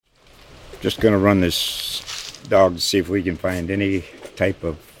Just going to run this dog to see if we can find any type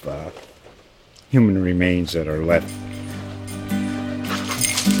of human remains that are left.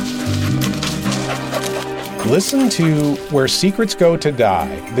 Listen to Where Secrets Go to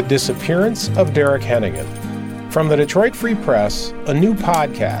Die, The Disappearance of Derek Hennigan. From the Detroit Free Press, a new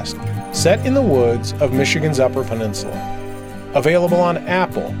podcast set in the woods of Michigan's Upper Peninsula. Available on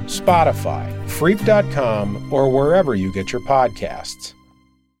Apple, Spotify, Freep.com, or wherever you get your podcasts.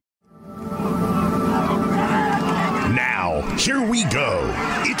 Now, here we go.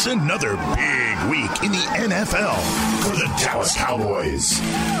 It's another big week in the NFL for the Dallas Cowboys.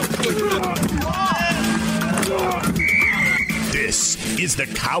 This is the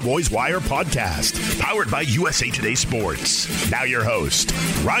Cowboys Wire podcast, powered by USA Today Sports. Now your host,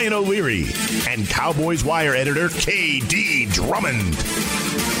 Ryan O'Leary, and Cowboys Wire editor, KD Drummond.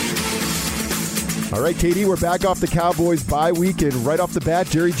 All right, KD, we're back off the Cowboys bye week, and right off the bat,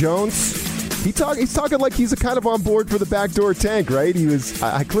 Jerry Jones, he's talking like he's kind of on board for the backdoor tank, right?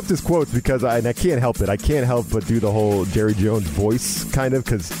 I clipped his quotes because I can't help it. I can't help but do the whole Jerry Jones voice kind of,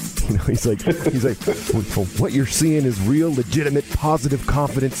 because he's like, well, what you're seeing is real, legitimate, positive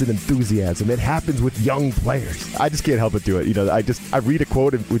confidence and enthusiasm. It happens with young players. I just can't help but do it. I read a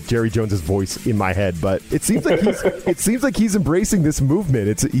quote with Jerry Jones's voice in my head, but it seems like he's embracing this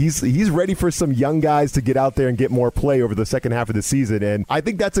movement. He's ready for some young guys to get out there and get more play over the second half of the season, and I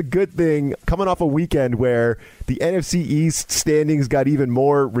think that's a good thing. Coming off a weekend where the NFC East standings got even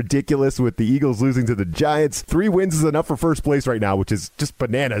more ridiculous with the Eagles losing to the Giants. 3 wins is enough for first place right now, which is just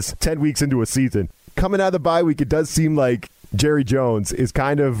bananas 10 weeks into a season. Coming out of the bye week, it does seem like Jerry Jones is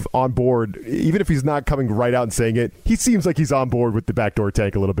kind of on board, even if he's not coming right out and saying it. He seems like he's on board with the backdoor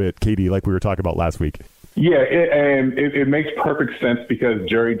tank a little bit, KD, like we were talking about last week. Yeah, it makes perfect sense because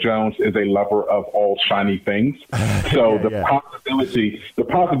Jerry Jones is a lover of all shiny things. So the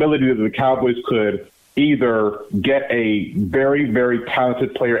possibility that the Cowboys could either get a very, very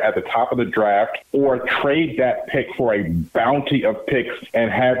talented player at the top of the draft or trade that pick for a bounty of picks and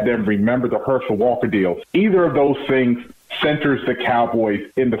have them remember the Herschel Walker deal. Either of those things centers the Cowboys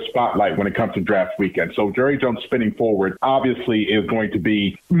in the spotlight when it comes to draft weekend. So Jerry Jones spinning forward obviously is going to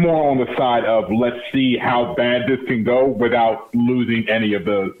be more on the side of let's see how bad this can go without losing any of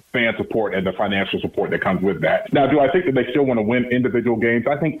the fan support and the financial support that comes with that. Now, do I think that they still want to win individual games?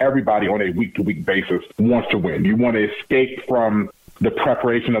 I think everybody on a week-to-week basis wants to win. You want to escape from the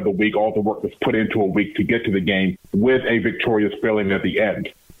preparation of the week, all the work that's put into a week to get to the game with a victorious feeling at the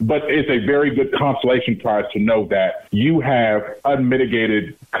end. But it's a very good consolation prize to know that you have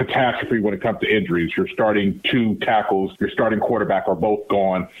unmitigated catastrophe when it comes to injuries. Your starting 2 tackles, your starting quarterback are both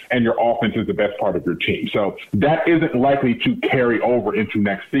gone, and your offense is the best part of your team. So that isn't likely to carry over into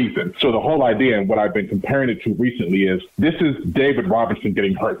next season. So the whole idea, and what I've been comparing it to recently, is this is David Robinson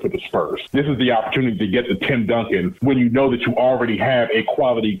getting hurt for the Spurs. This is the opportunity to get to Tim Duncan when you know that you already have a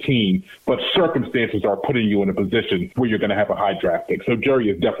quality team, but circumstances are putting you in a position where you're going to have a high draft pick. So Jerry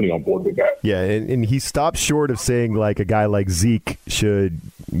is definitely on board with that. Yeah, and he stopped short of saying like a guy like Zeke should,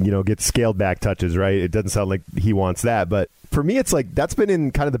 get scaled back touches, right? It doesn't sound like he wants that, but for me, it's like that's been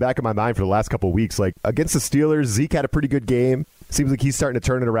in kind of the back of my mind for the last couple of weeks. Like against the Steelers, Zeke had a pretty good game. Seems like he's starting to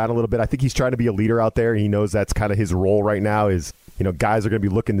turn it around a little bit. I think he's trying to be a leader out there. He knows that's kind of his role right now is, guys are going to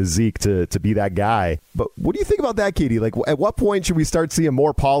be looking to Zeke to be that guy. But what do you think about that, Katie? Like, at what point should we start seeing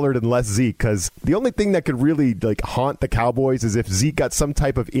more Pollard and less Zeke? Because the only thing that could really haunt the Cowboys is if Zeke got some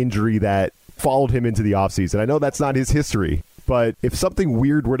type of injury that followed him into the offseason. I know that's not his history, but if something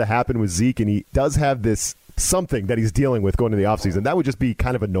weird were to happen with Zeke and he does have this something that he's dealing with going into the offseason, that would just be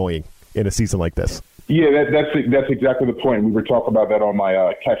kind of annoying in a season like this. Yeah, that's exactly the point. We were talking about that on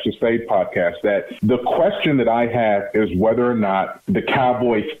my Catch the Fade podcast, that the question that I have is whether or not the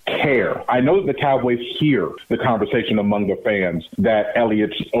Cowboys care. I know that the Cowboys hear the conversation among the fans that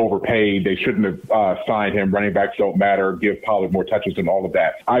Elliott's overpaid. They shouldn't have signed him. Running backs don't matter. Give Pollard more touches and all of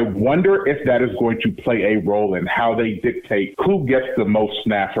that. I wonder if that is going to play a role in how they dictate who gets the most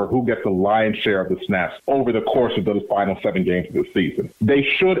snaps or who gets the lion's share of the snaps over the course of those final 7 games of the season. They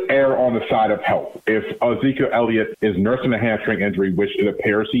should err on the side of health. If Ezekiel Elliott is nursing a hamstring injury, which it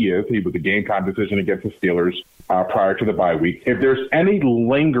appears he is, he was a game-time decision against the Steelers prior to the bye week. If there's any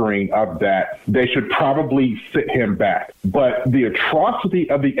lingering of that, they should probably sit him back. But the atrocity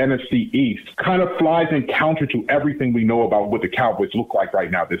of the NFC East kind of flies in counter to everything we know about what the Cowboys look like right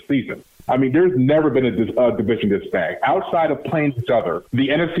now this season. I mean, there's never been a division this bad. Outside of playing each other, the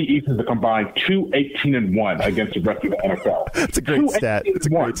NFC East is a combined 2-18-1 against the rest of the NFL. It's a great stat. It's a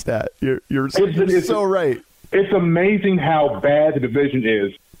great stat. You're so right. It's amazing how bad the division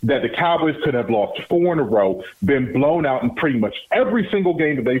is that the Cowboys could have lost 4 in a row, been blown out in pretty much every single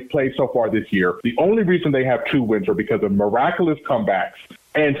game that they've played so far this year. The only reason they have 2 wins are because of miraculous comebacks,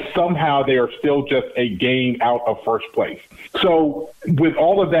 and somehow they are still just a game out of first place. So with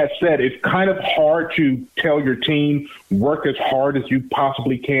all of that said, it's kind of hard to tell your team, work as hard as you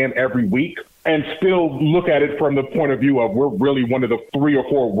possibly can every week, and still look at it from the point of view of we're really one of the 3 or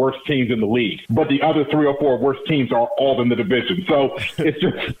 4 worst teams in the league. But the other 3 or 4 worst teams are all in the division. So it's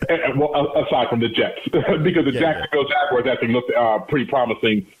just, well, aside from the Jets, because the Jacksonville Jaguars actually looked pretty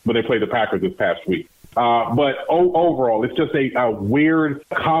promising when they played the Packers this past week. But overall, it's just a weird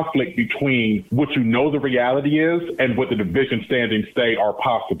conflict between what you know the reality is and what the division standings say are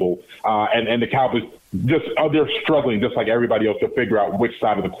possible. And the Cowboys they're struggling just like everybody else to figure out which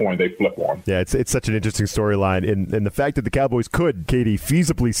side of the coin they flip on. Yeah, it's such an interesting storyline. And the fact that the Cowboys could, KD,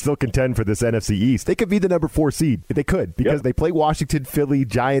 feasibly still contend for this NFC East. They could be the number 4 seed. They could, because they play Washington, Philly,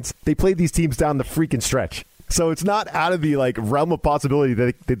 Giants. They play these teams down the freaking stretch. So it's not out of the realm of possibility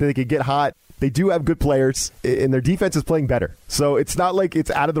that they could get hot. They do have good players, and their defense is playing better. So it's not like it's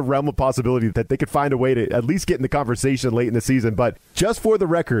out of the realm of possibility that they could find a way to at least get in the conversation late in the season. But just for the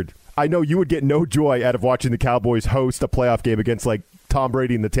record, I know you would get no joy out of watching the Cowboys host a playoff game against Tom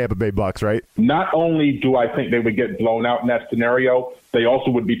Brady and the Tampa Bay Bucks, right? Not only do I think they would get blown out in that scenario, they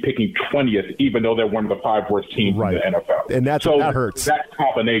also would be picking 20th, even though they're one of the 5 worst teams in the NFL. And that hurts. That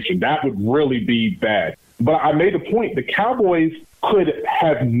combination, that would really be bad. But I made a point. The Cowboys could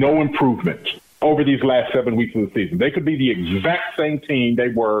have no improvement over these last 7 weeks of the season. They could be the exact same team they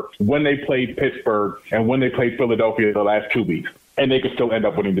were when they played Pittsburgh and when they played Philadelphia the last 2 weeks, and they could still end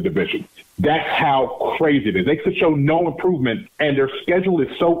up winning the division. That's how crazy it is. They could show no improvement, and their schedule is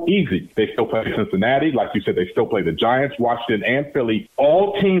so easy. They still play Cincinnati. Like you said, they still play the Giants, Washington, and Philly,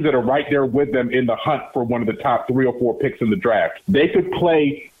 all teams that are right there with them in the hunt for one of the top 3 or 4 picks in the draft. They could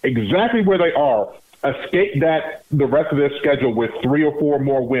play exactly where they are, escape the rest of their schedule with 3 or 4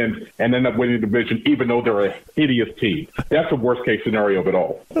 more wins, and end up winning the division, even though they're a hideous team. That's the worst case scenario of it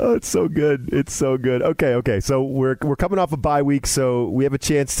all. Oh, it's so good. It's so good. Okay. So we're coming off a bye week, so we have a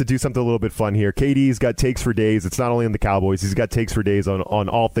chance to do something a little bit fun here. KD's got takes for days. It's not only on the Cowboys. He's got takes for days on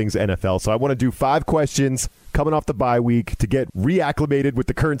all things NFL. So I want to do 5 questions coming off the bye week to get reacclimated with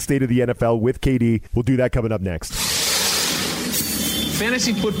the current state of the NFL with KD. We'll do that coming up next.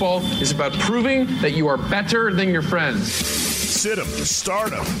 Fantasy football is about proving that you are better than your friends. Sit 'em,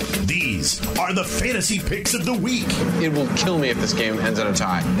 start 'em. These are the fantasy picks of the week. It will kill me if this game ends in a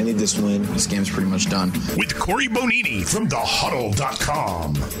tie. I need this win. This game's pretty much done. With Corey Bonini from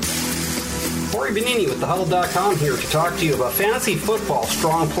thehuddle.com. Corey Bonini with thehuddle.com here to talk to you about fantasy football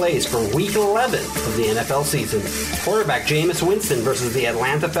strong plays for Week 11 of the NFL season. Quarterback Jameis Winston versus the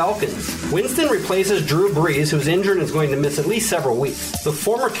Atlanta Falcons. Winston replaces Drew Brees, who's injured and is going to miss at least several weeks. The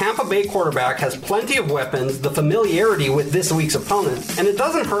former Tampa Bay quarterback has plenty of weapons, the familiarity with this week's opponent, and it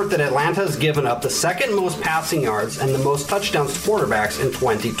doesn't hurt that Atlanta has given up the 2nd most passing yards and the most touchdowns to quarterbacks in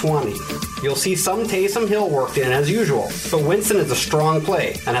 2020. You'll see some Taysom Hill worked in as usual, but Winston is a strong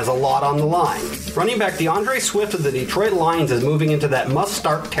play and has a lot on the line. Running back DeAndre Swift of the Detroit Lions is moving into that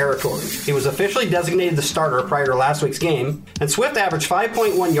must-start territory. He was officially designated the starter prior to last week's game, and Swift averaged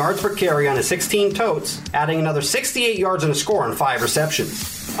 5.1 yards per carry on his 16 totes, adding another 68 yards and a score on 5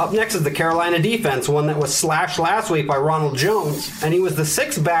 receptions. Up next is the Carolina defense, one that was slashed last week by Ronald Jones, and he was the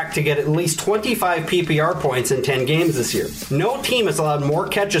 6th back to get at least 25 PPR points in 10 games this year. No team has allowed more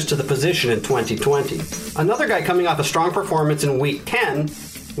catches to the position in 2020. Another guy coming off a strong performance in Week 10,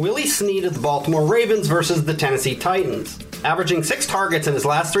 Willie Snead of the Baltimore Ravens versus the Tennessee Titans. Averaging 6 targets in his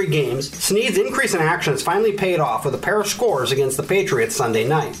last 3 games, Snead's increase in action has finally paid off with a pair of scores against the Patriots Sunday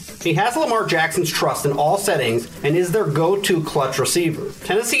night. He has Lamar Jackson's trust in all settings and is their go-to clutch receiver.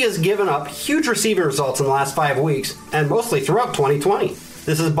 Tennessee has given up huge receiving results in the last 5 weeks, and mostly throughout 2020.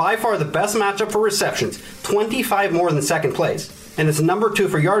 This is by far the best matchup for receptions, 25 more than second place, and it's number 2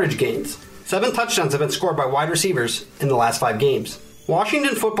 for yardage gains. 7 touchdowns have been scored by wide receivers in the last 5 games.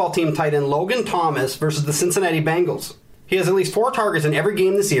 Washington football team tight end Logan Thomas versus the Cincinnati Bengals. He has at least 4 targets in every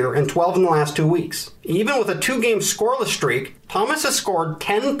game this year and 12 in the last 2 weeks. Even with a 2-game scoreless streak, Thomas has scored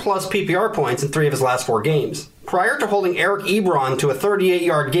 10-plus PPR points in 3 of his last 4 games. Prior to holding Eric Ebron to a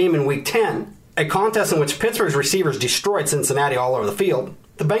 38-yard game in Week 10, a contest in which Pittsburgh's receivers destroyed Cincinnati all over the field,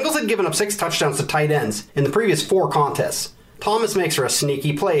 the Bengals had given up 6 touchdowns to tight ends in the previous 4 contests. Thomas makes for a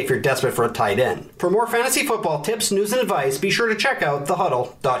sneaky play if you're desperate for a tight end. For more fantasy football tips, news, and advice, be sure to check out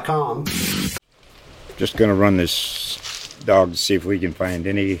thehuddle.com. Just going to run this dog to see if we can find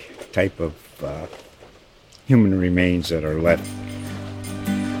any type of human remains that are left.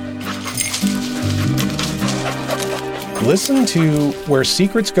 Listen to Where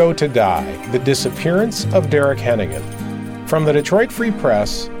Secrets Go to Die, The Disappearance of Derek Hennigan. From the Detroit Free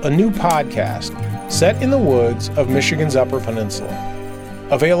Press, a new podcast set in the woods of Michigan's Upper Peninsula.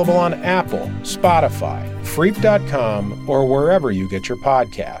 Available on Apple, Spotify, Freep.com, or wherever you get your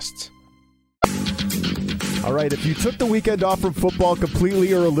podcasts. All right, if you took the weekend off from football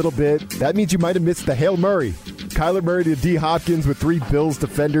completely or a little bit, that means you might have missed the Hail Murray. Kyler Murray to D. Hopkins with 3 Bills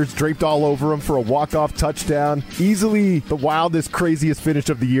defenders draped all over him for a walk-off touchdown. Easily the wildest, craziest finish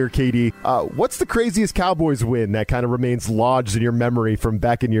of the year, KD. What's the craziest Cowboys win that kind of remains lodged in your memory from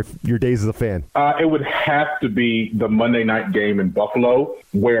back in your days as a fan? It would have to be the Monday night game in Buffalo,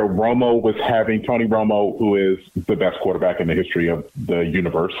 where Tony Romo, who is the best quarterback in the history of the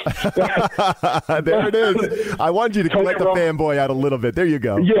universe. There it is. I wanted you to let the fanboy out a little bit. There you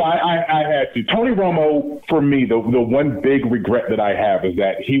go. Yeah, I had to. Tony Romo, for me, the one big regret that I have is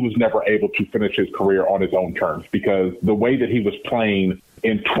that he was never able to finish his career on his own terms, because the way that he was playing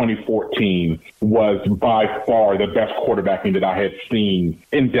in 2014 was by far the best quarterbacking that I had seen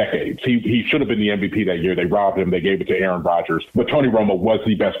in decades. He should have been the MVP that year. They robbed him. They gave it to Aaron Rodgers. But Tony Romo was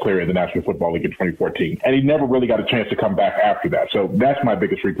the best player in the National Football League in 2014. And he never really got a chance to come back after that. So that's my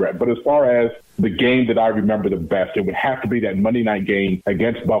biggest regret. But as far as the game that I remember the best, it would have to be that Monday night game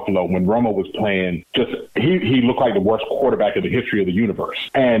against Buffalo when Romo was playing. He looked like the worst quarterback in the history of the universe.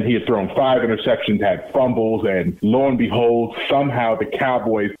 And he had thrown 5 interceptions, had fumbles, and lo and behold, somehow the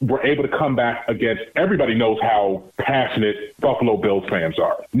Cowboys were able to come back against, everybody knows how passionate Buffalo Bills fans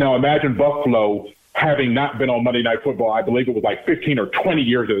are. Now imagine Buffalo having not been on Monday Night Football. I believe it was like 15 or 20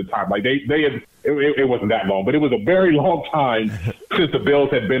 years at the time. Like they had, it wasn't that long, but it was a very long time since the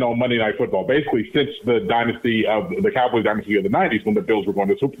Bills had been on Monday Night Football, basically since the Cowboys dynasty of the 90s, when the Bills were going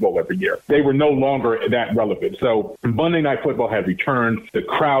to the Super Bowl every year. They were no longer that relevant. So Monday Night Football had returned. The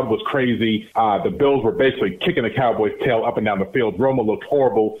crowd was crazy. The Bills were basically kicking the Cowboys' tail up and down the field. Romo looked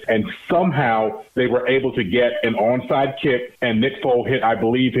horrible, and somehow they were able to get an onside kick, and Nick Foles hit, I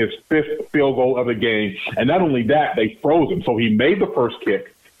believe, his 5th field goal of the game. And not only that, they froze him. So he made the first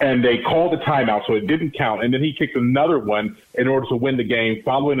kick, and they called a timeout, so it didn't count. And then he kicked another one in order to win the game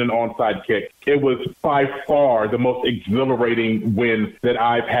following an onside kick. It was by far the most exhilarating win that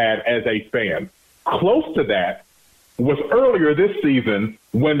I've had as a fan. Close to that was earlier this season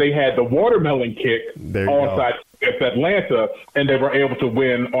when they had the watermelon kick onside against Atlanta, and they were able to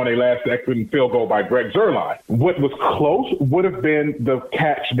win on a last-second field goal by Greg Zuerlein. What was close would have been the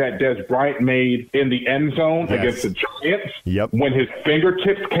catch that Des Bryant made in the end zone against the Giants when his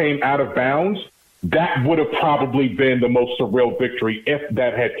fingertips came out of bounds. That would have probably been the most surreal victory if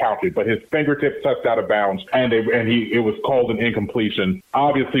that had counted. But his fingertips touched out of bounds, and it was called an incompletion.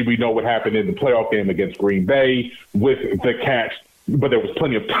 Obviously, we know what happened in the playoff game against Green Bay with the catch, but there was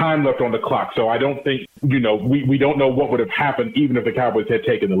plenty of time left on the clock. So I don't think, we don't know what would have happened even if the Cowboys had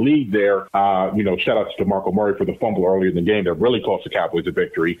taken the lead there. Shout out to DeMarco Murray for the fumble earlier in the game that really cost the Cowboys a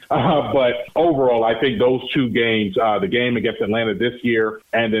victory. But overall, I think those two games, the game against Atlanta this year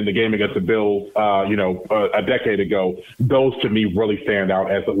and then the game against the Bills, a decade ago, those to me really stand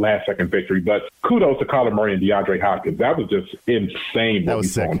out as the last-second victory. But kudos to Kyler Murray and DeAndre Hopkins. That was just insane. That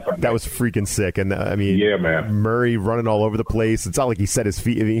was sick. That was freaking sick. And yeah, man. Murray running all over the place. It's not like he set his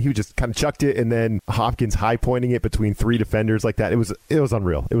feet. I mean, he just kind of chucked it, and then Hopkins high-pointing it between 3 defenders like that. It was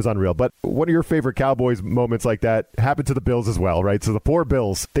unreal. It was unreal. But one of your favorite Cowboys moments like that happened to the Bills as well, right? So the poor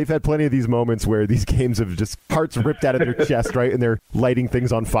Bills, they've had plenty of these moments where these games have just hearts ripped out of their chest, right? And they're lighting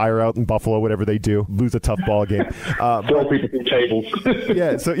things on fire out in Buffalo, whatever they do, lose a tough ball game. Throw people through tables.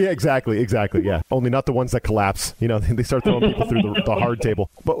 Exactly. Yeah. Only not the ones that collapse. They start throwing people through the hard table.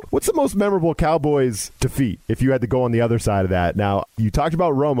 But what's the most memorable Cowboys defeat if you had to go on the other side of that? Now, you talked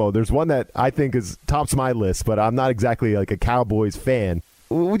about Romo. There's one that I think tops my list, but I'm not exactly like a Cowboys fan.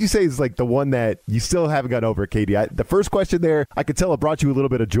 What would you say is like the one that you still haven't gotten over, KD? The first question there, I could tell it brought you a little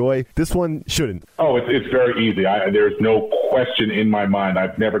bit of joy. This one shouldn't. Oh, it's very easy. There's no question in my mind.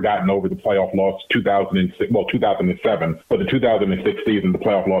 I've never gotten over the playoff loss 2007, but the 2006 season, the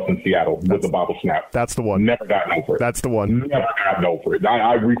playoff loss in Seattle with the bobble snap. That's the one. Never gotten over it. That's the one. Never gotten over it.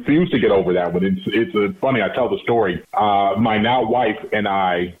 I refuse to get over that one. It's funny. I tell the story. My now wife and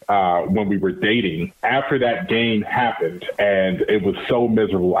I, when we were dating, after that game happened, and it was so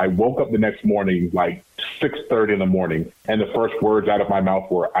miserable, I woke up the next morning like 6:30 in the morning, and the first words out of my mouth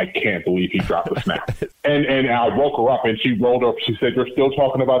were, "I can't believe he dropped the snap." and I woke her up, and she rolled up. She said, "You're still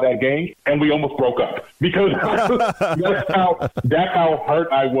talking about that game?" And we almost broke up because that's how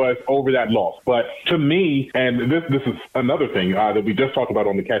hurt I was over that loss. But to me, and this is another thing that we just talked about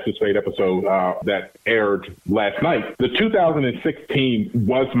on the Catch This Fade episode that aired last night. The 2006 team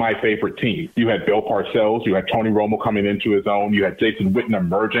was my favorite team. You had Bill Parcells, you had Tony Romo coming into his own, you had Jason Witten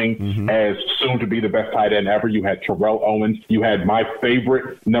emerging as soon to be the best tight end ever. You had Terrell Owens. You had my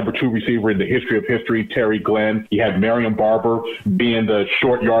favorite number 2 receiver in the history of history, Terry Glenn. You had Marion Barber being the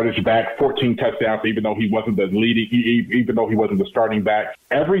short yardage back, 14 touchdowns, even though he wasn't the leading, even though he wasn't the starting back.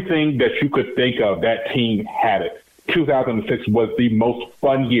 Everything that you could think of, that team had it. 2006 was the most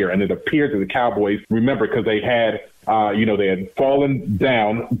fun year, and it appeared that the Cowboys, remember, because they had they had fallen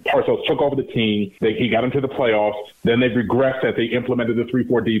down. Parcells took over the team. He got into the playoffs. Then they regressed as they implemented the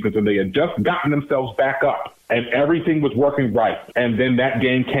 3-4 defense, and they had just gotten themselves back up, and everything was working right. And then that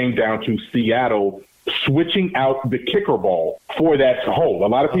game came down to Seattle switching out the kicker ball for that hole. A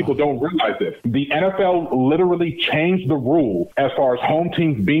lot of people don't realize this. The NFL literally changed the rule as far as home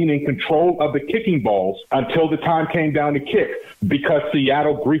teams being in control of the kicking balls until the time came down to kick, because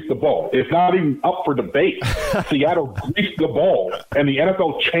Seattle greased the ball. It's not even up for debate. Seattle greased the ball, and the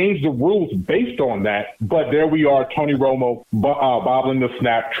NFL changed the rules based on that. But there we are, Tony Romo bobbling the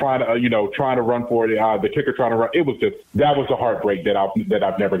snap, trying to run for it. The kicker trying to run. That was a heartbreak that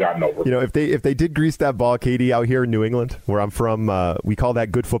I've never gotten over. If they did grease that ball, KD, out here in New England, where I'm from, we call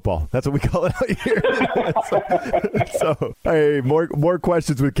that good football. That's what we call it out here. so, hey, more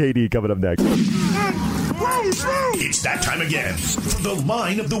questions with KD coming up next. It's that time again for the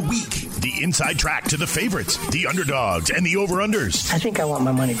line of the week. The inside track to the favorites, the underdogs, and the over-unders. I think I want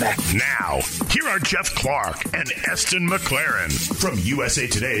my money back. Now, here are Jeff Clark and Eston McLaren from USA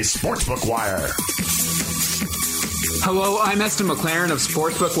Today's Sportsbook Wire. Hello, I'm Eston McLaren of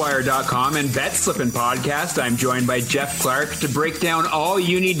SportsbookWire.com and Bet Slippin' Podcast. I'm joined by Jeff Clark to break down all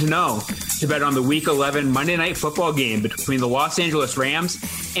you need to know to bet on the Week 11 Monday Night Football game between the Los Angeles Rams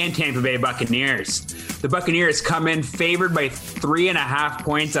and Tampa Bay Buccaneers. The Buccaneers come in favored by 3.5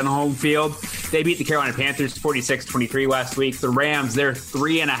 points on home field. They beat the Carolina Panthers 46-23 last week. The Rams, they're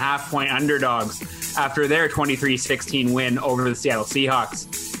 3.5-point underdogs after their 23-16 win over the Seattle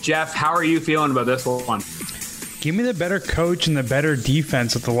Seahawks. Jeff, how are you feeling about this one? Give me the better coach and the better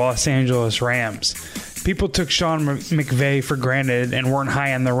defense with the Los Angeles Rams. People took Sean McVay for granted and weren't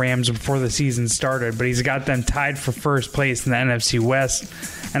high on the Rams before the season started, but he's got them tied for first place in the NFC West,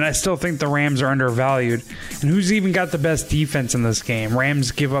 and I still think the Rams are undervalued. And who's even got the best defense in this game?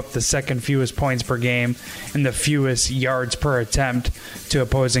 Rams give up the second fewest points per game and the fewest yards per attempt to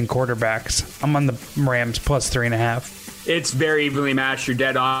opposing quarterbacks. I'm on the Rams plus 3.5. It's very evenly matched. You're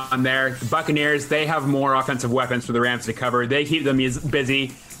dead on there. The Buccaneers, they have more offensive weapons for the Rams to cover. They keep them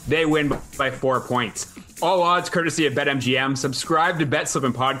busy. They win by 4 points. All odds courtesy of BetMGM. Subscribe to Bet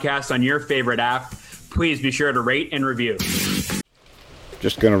Slippin' Podcast on your favorite app. Please be sure to rate and review.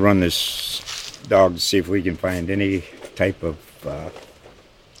 Just going to run this dog to see if we can find any type of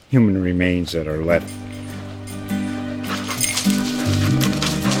human remains that are left.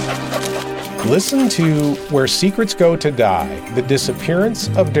 Listen to Where Secrets Go to Die, The Disappearance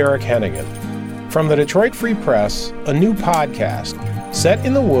of Derek Hennigan. From the Detroit Free Press, a new podcast set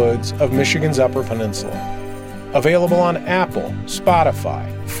in the woods of Michigan's Upper Peninsula. Available on Apple,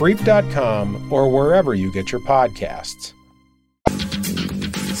 Spotify, Freep.com, or wherever you get your podcasts.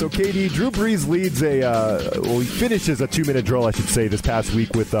 So, KD, Drew Brees leads he finishes a 2-minute drill, I should say, this past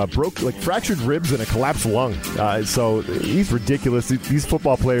week with fractured ribs and a collapsed lung. So he's ridiculous. These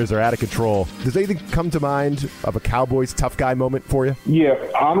football players are out of control. Does anything come to mind of a Cowboys tough guy moment for you? Yeah,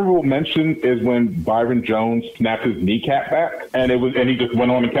 honorable mention is when Byron Jones snapped his kneecap back, and he just went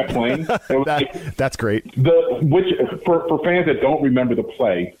on and kept playing. That's great. For fans that don't remember the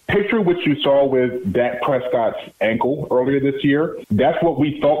play, picture what you saw with Dak Prescott's ankle earlier this year. That's what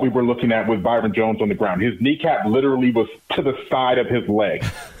we thought we were looking at with Byron Jones on the ground. His kneecap literally was to the side of his leg,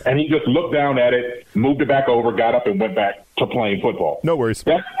 and he just looked down at it, moved it back over, got up, and went back to playing football. No worries.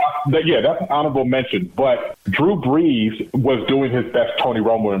 That's an honorable mention. But Drew Brees was doing his best Tony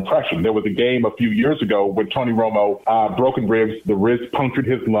Romo impression. There was a game a few years ago when Tony Romo broken ribs, the ribs punctured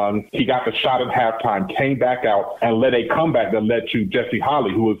his lung. He got the shot at halftime, came back out, and led a comeback that led to Jesse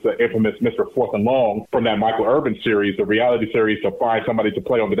Holley, who was the infamous Mr. Fourth and Long from that Michael Irvin series, the reality series to find somebody to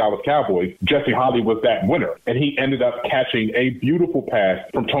play on the Dallas Cowboys. Jesse Holley was that winner, and he ended up catching a beautiful pass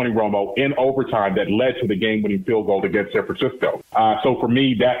from Tony Romo in overtime that led to the game-winning field goal against San Francisco. So for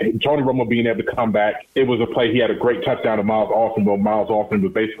me, that Tony Romo being able to come back, it was a play. He had a great touchdown to Miles Austin, but Miles Austin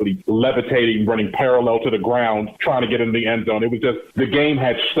was basically levitating, running parallel to the ground, trying to get in the end zone. It was just, the game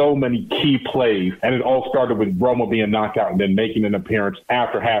had so many key plays, and it all started with Romo being knocked out and then making an appearance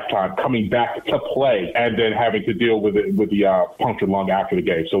after halftime, coming back to play, and then having to deal with the punctured lung after the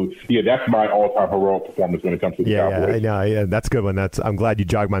game. So, yeah, that's my all-time heroic performance when it comes to the Cowboys. Yeah, that's a good one. I'm glad you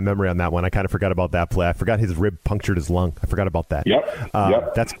jogged my memory on that one. I kind of forgot about that play. I forgot his rib punctured his lung. I forgot about that.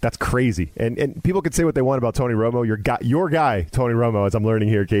 Yep. That's crazy. And people can say what they want about Tony Romo. Your guy, Tony Romo, as I'm learning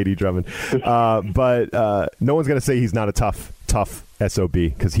here, KD Drummond. But no one's going to say he's not a tough SOB,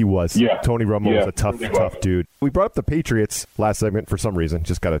 because he was. Yeah. Tony Romo was a tough dude. We brought up the Patriots last segment for some reason.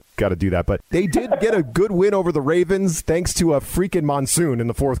 Just got to do that. But they did get a good win over the Ravens thanks to a freaking monsoon in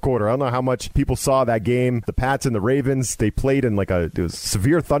the fourth quarter. I don't know how much people saw that game. The Pats and the Ravens, they played in it was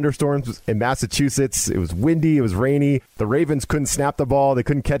severe thunderstorms in Massachusetts. It was windy. It was rainy. The Ravens couldn't snap the ball. They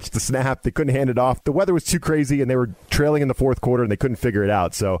couldn't catch the snap. They couldn't hand it off. The weather was too crazy, and they were trailing in the fourth quarter, and they couldn't figure it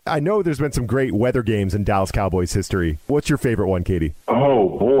out. So I know there's been some great weather games in Dallas Cowboys history. What's your favorite one, Katie?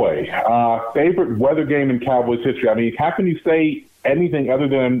 Oh, boy. Favorite weather game in Cowboys history. I mean, how can you say anything other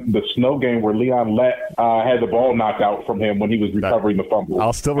than the snow game where Leon Lett had the ball knocked out from him when he was recovering the fumble?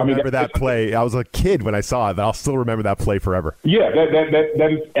 I'll still remember that play. I was a kid when I saw it, but I'll still remember that play forever. Yeah,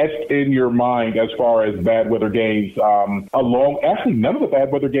 that is etched in your mind as far as bad weather games. Actually, none of the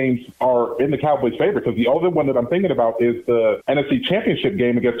bad weather games are in the Cowboys' favor, because the other one that I'm thinking about is the NFC Championship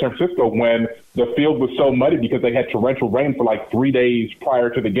game against San Francisco, when the field was so muddy because they had torrential rain for like 3 days prior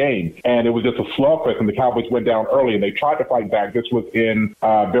to the game, and it was just a slugfest, and the Cowboys went down early, and they tried to fight back. This was in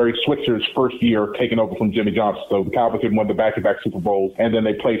Barry Switzer's first year taking over from Jimmy Johnson. So the Cowboys had won the back-to-back Super Bowls, and then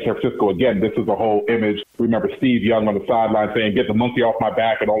they played San Francisco again. This is a whole image. Remember Steve Young on the sideline saying, "Get the monkey off my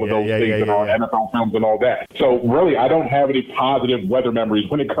back," and all of those things in our NFL films and all that. So really, I don't have any positive weather memories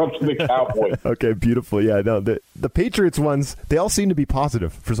when it comes to the Cowboys. Okay, beautiful. Yeah, no, the Patriots ones, they all seem to be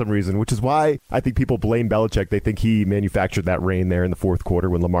positive for some reason, which is why I think people blame Belichick. They think he manufactured that rain there in the fourth quarter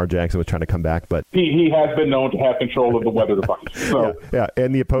when Lamar Jackson was trying to come back. But he has been known to have control of the weather device. So. Yeah,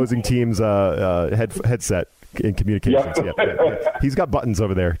 and the opposing team's headset in communications. Yeah. He's got buttons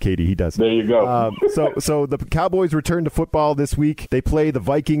over there, Katie. He does. There you go. So the Cowboys return to football this week. They play the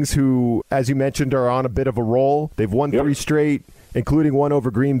Vikings, who, as you mentioned, are on a bit of a roll. They've won 3 straight, including one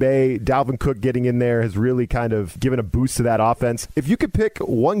over Green Bay. Dalvin Cook getting in there has really kind of given a boost to that offense. If you could pick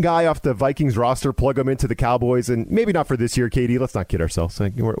one guy off the Vikings roster, plug him into the Cowboys, and maybe not for this year, Katie, let's not kid ourselves.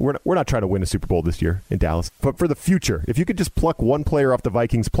 We're not trying to win a Super Bowl this year in Dallas. But for the future, if you could just pluck one player off the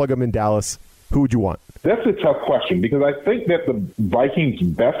Vikings, plug him in Dallas, who would you want? That's a tough question, because I think that the Vikings'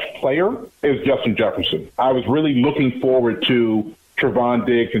 best player is Justin Jefferson. I was really looking forward to Trevon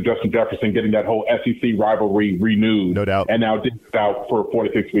Diggs and Justin Jefferson getting that whole SEC rivalry renewed. No doubt. And now Diggs is out for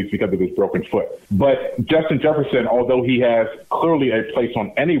 46 weeks because of his broken foot. But Justin Jefferson, although he has clearly a place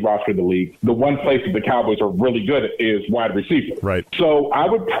on any roster in the league, the one place that the Cowboys are really good at is wide receiver. Right. So I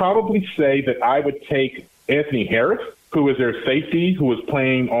would probably say that I would take Anthony Harris, who is their safety, who is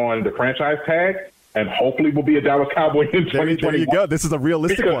playing on the franchise tag, and hopefully will be a Dallas Cowboy in 2021. There you go. This is a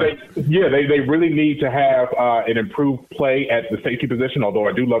realistic one. They really need to have an improved play at the safety position, although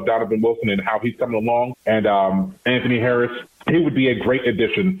I do love Donovan Wilson and how he's coming along. And Anthony Harris, he would be a great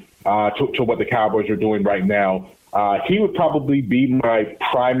addition to what the Cowboys are doing right now. He would probably be my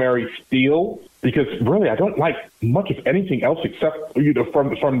primary steal, because really I don't like much of anything else except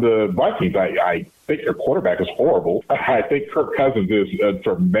from the Vikings. I think their quarterback is horrible. I think Kirk Cousins is a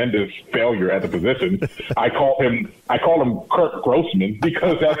tremendous failure at the position. I call him Kirk Grossman,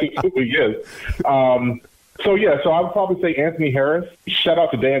 because that's who he is. So I would probably say Anthony Harris. Shout out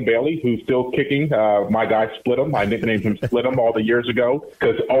to Dan Bailey, who's still kicking. My guy Split'em. I nicknamed him Split'em all the years ago,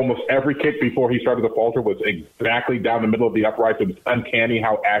 because almost every kick before he started to falter was exactly down the middle of the uprights. It was uncanny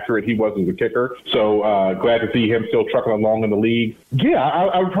how accurate he was as a kicker. So glad to see him still trucking along in the league. Yeah,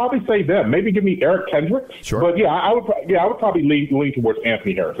 I would probably say them. Maybe give me Eric Kendricks. Sure. But I would probably lean towards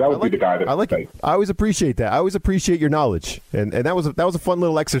Anthony Harris. That would be the guy that I like. I always appreciate that. I always appreciate your knowledge, and that was a fun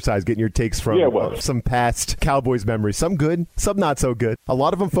little exercise, getting your takes from some past Cowboys memories. Some good, some not so good. A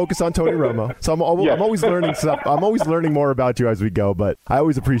lot of them focus on Tony Romo. So I'm always learning stuff. I'm always learning more about you as we go, but I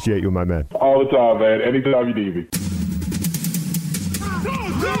always appreciate you, my man. All the time, man. Anytime you need me.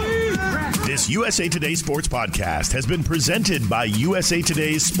 This This USA Today Sports Podcast has been presented by USA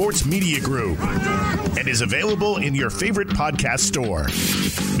Today's Sports Media Group and is available in your favorite podcast store.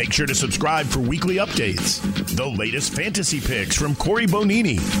 Make sure to subscribe for weekly updates, the latest fantasy picks from Corey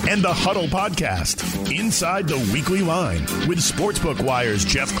Bonini, and the Huddle podcast, Inside the Weekly Line, with Sportsbook Wire's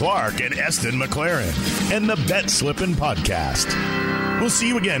Jeff Clark and Eston McLaren, and the Bet Slippin' podcast. We'll see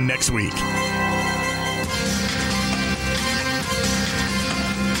you again next week.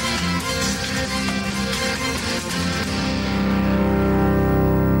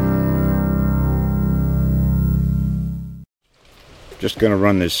 Just going to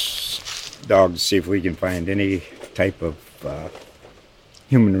run this dog to see if we can find any type of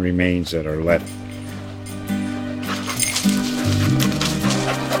human remains that are left.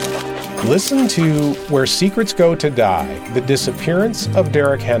 Listen to Where Secrets Go to Die, The Disappearance of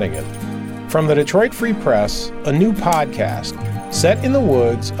Derek Hennigan. From the Detroit Free Press, a new podcast set in the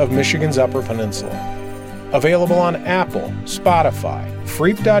woods of Michigan's Upper Peninsula. Available on Apple, Spotify,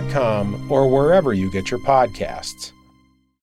 Freep.com, or wherever you get your podcasts.